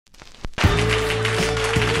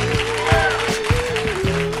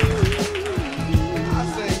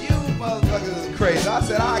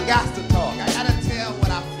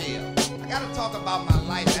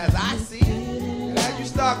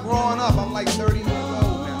up. I'm like 30 years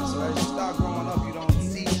old now, so as you start growing up, you don't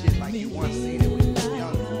see shit like you once seen it when you were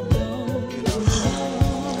younger. You know,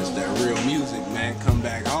 it's that real music, man. Come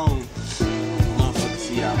back home, motherfucker,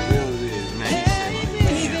 see how real it is, man. You say, like,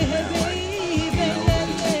 damn, man, like, you know,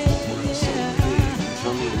 this world's so big. You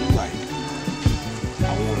feel me? We like, I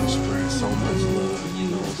want to spread so much love. You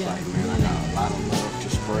know, it's like, man, I got a lot of love to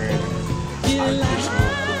spread. I just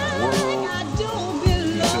want the world. You feel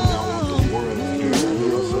me? I want the world to hear it. You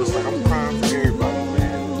know, so it's like I'm crying for everybody,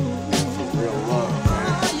 man. For real love, man.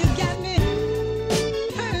 You got me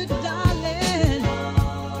hurt, darling.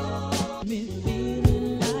 Me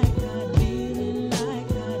feeling like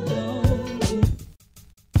I don't.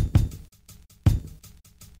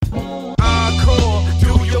 Encore,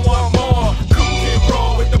 do you want more? Cook and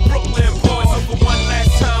roll with the Brooklyn boys. So for one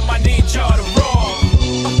last time, I need y'all to roll.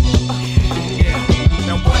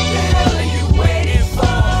 Now what the hell are you waiting for?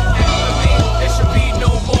 After me, there should be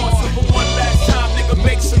no more. So for one last time, nigga,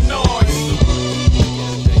 make some noise.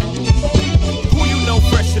 Who you know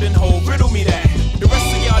fresher than Hov? Riddle me that. The rest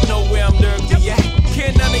of y'all know where I'm lurking at.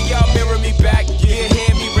 Can't none of y'all mirror me back. Yeah,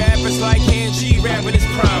 hear me rap, it's like G rapping his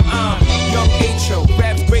prime. I'm young H.O.,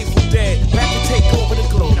 rap's Grateful Dead. Back to take over the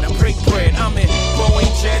globe, and I break bread. I'm in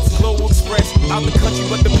Boeing Jets, Global Express. Out the country,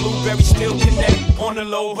 but the blueberries still connect. On the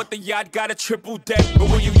low, but the yacht got a triple deck. But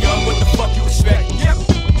when you young, what the fuck you expect? Yep.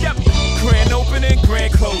 Grand opening,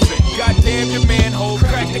 grand closing. Goddamn your manhole,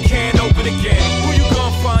 crack the can open again. Who you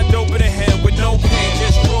gonna find open in him with no pen?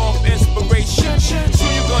 Just draw off inspiration. So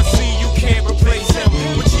you gonna see you can't replace him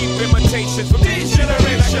with cheap imitations from these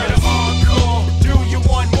generations. Encore, do you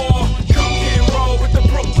want more? Come and roll with the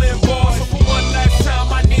Brooklyn boys. So for one last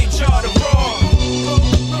time, I need y'all to roll.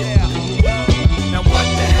 Yeah. Now what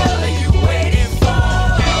the hell are you waiting for?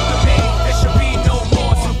 After me, there should be no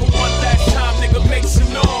more. So for one last time, nigga, make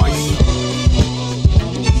some noise.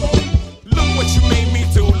 Look what you made me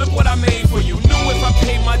do. Look what I made for you. Knew if I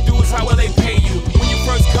pay my dues, how will they pay you? When you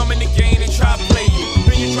first come in the game, they try to play you.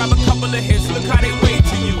 Then you drop a couple of hits. Look how they wait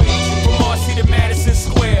to you. From Marcy to Madison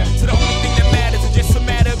Square, to the only thing that matters is just a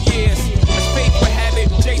matter of years. As fate would have it,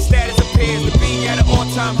 J status appears to be at an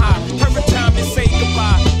all-time high. Perfect time to say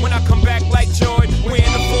goodbye. When I come back like Jordan, we're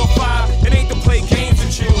in the 4-5. It ain't to play games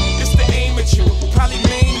with you, it's to aim at you. Probably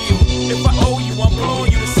maim you. If I owe you, I'm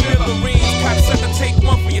blowing you to smithereens. Cocksucker, take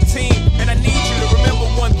one for your team, and I need you to remember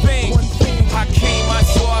one thing. I came, I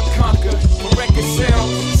saw, I conquered. When record sale,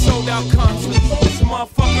 sold out concert. So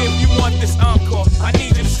motherfucker, if you want this encore, I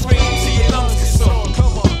need you to scream till your lungs get sore.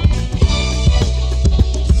 Come on.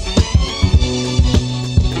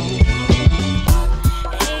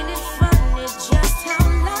 Ain't it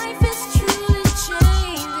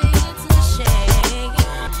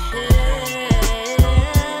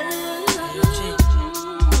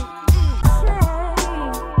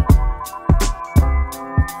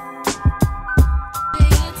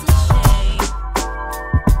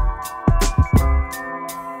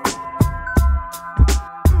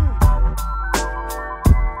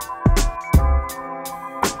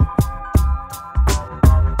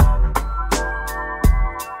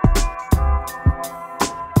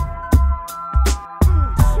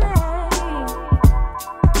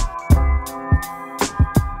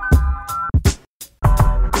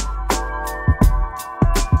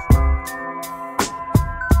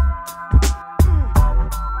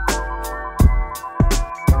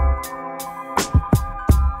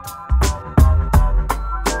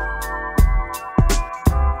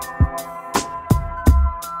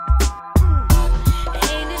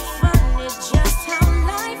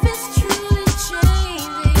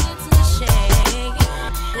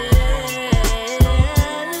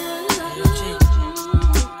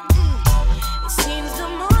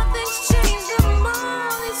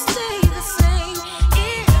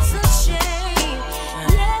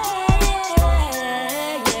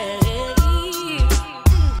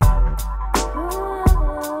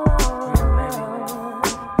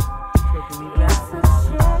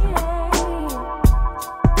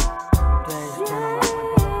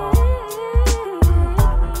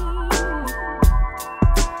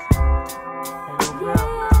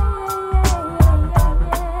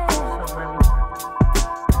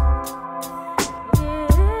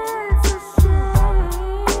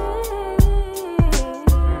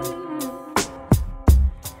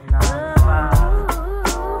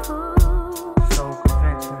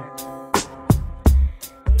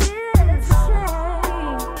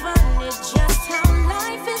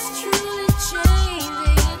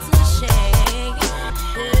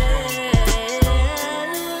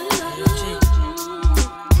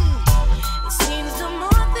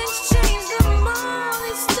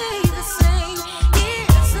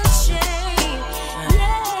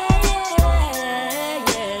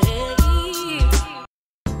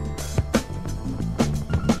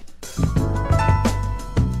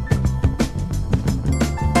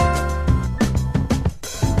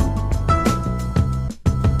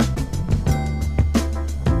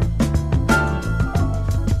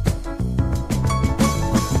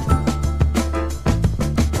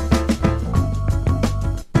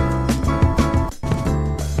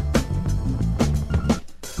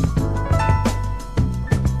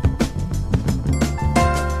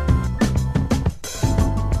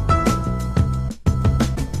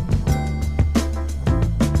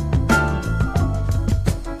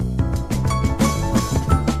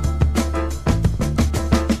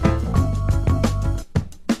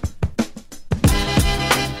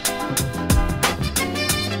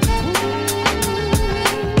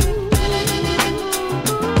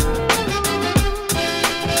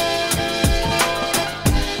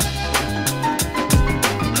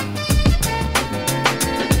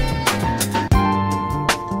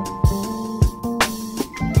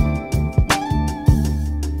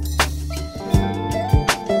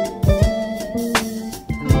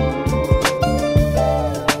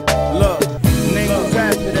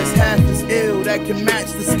that can match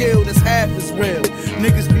the skill that's half as real.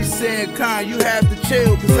 Niggas be saying, Con, you have to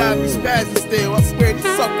chill, cause I be spazzing still. I swear these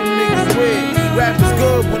sucking niggas weird. Rap is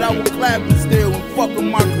good, but I will clap them still and fuck up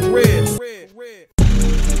my career.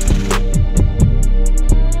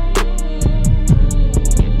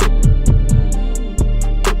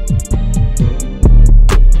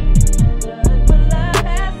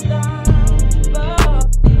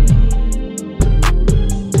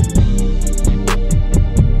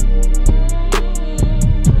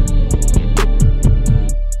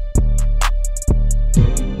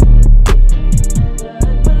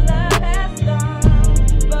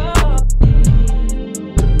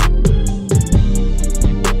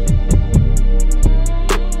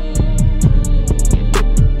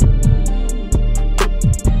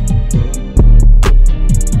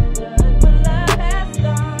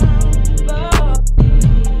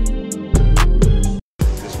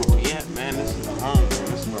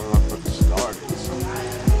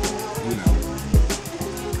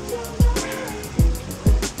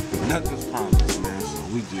 Nothing's promised, man, so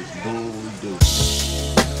we just do what we do.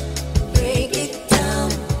 Break it down.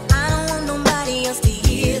 I don't want nobody else to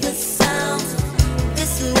hear the sounds.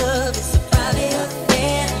 This love is a private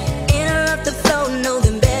affair. Interrupt the flow, know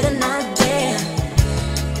them better not dare.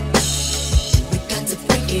 We got to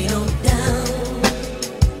break it on down.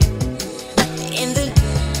 In the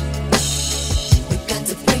we got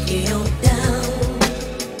to break it on down.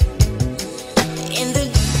 In the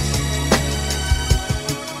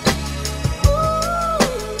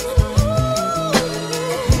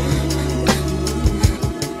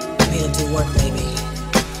work, baby.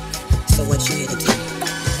 So what you here to do?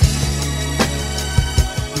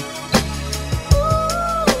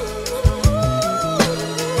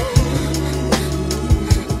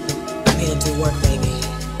 I'm here to do work, baby.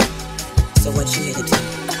 So what you here to do?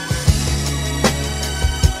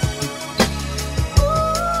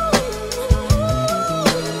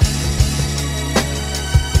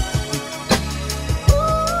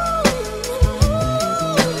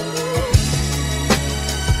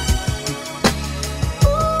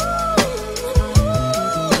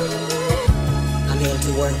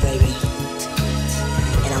 Work, baby,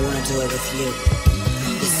 and I wanna do it with you.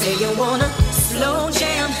 You say you wanna slow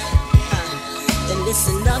jam, then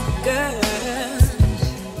listen up, girl.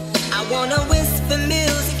 I wanna whisper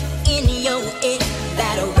music in your ear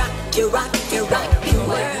that'll rock your world.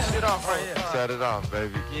 Set it off,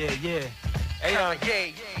 baby. Yeah. Hey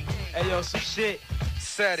yo, some shit.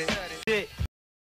 Set it. Shit.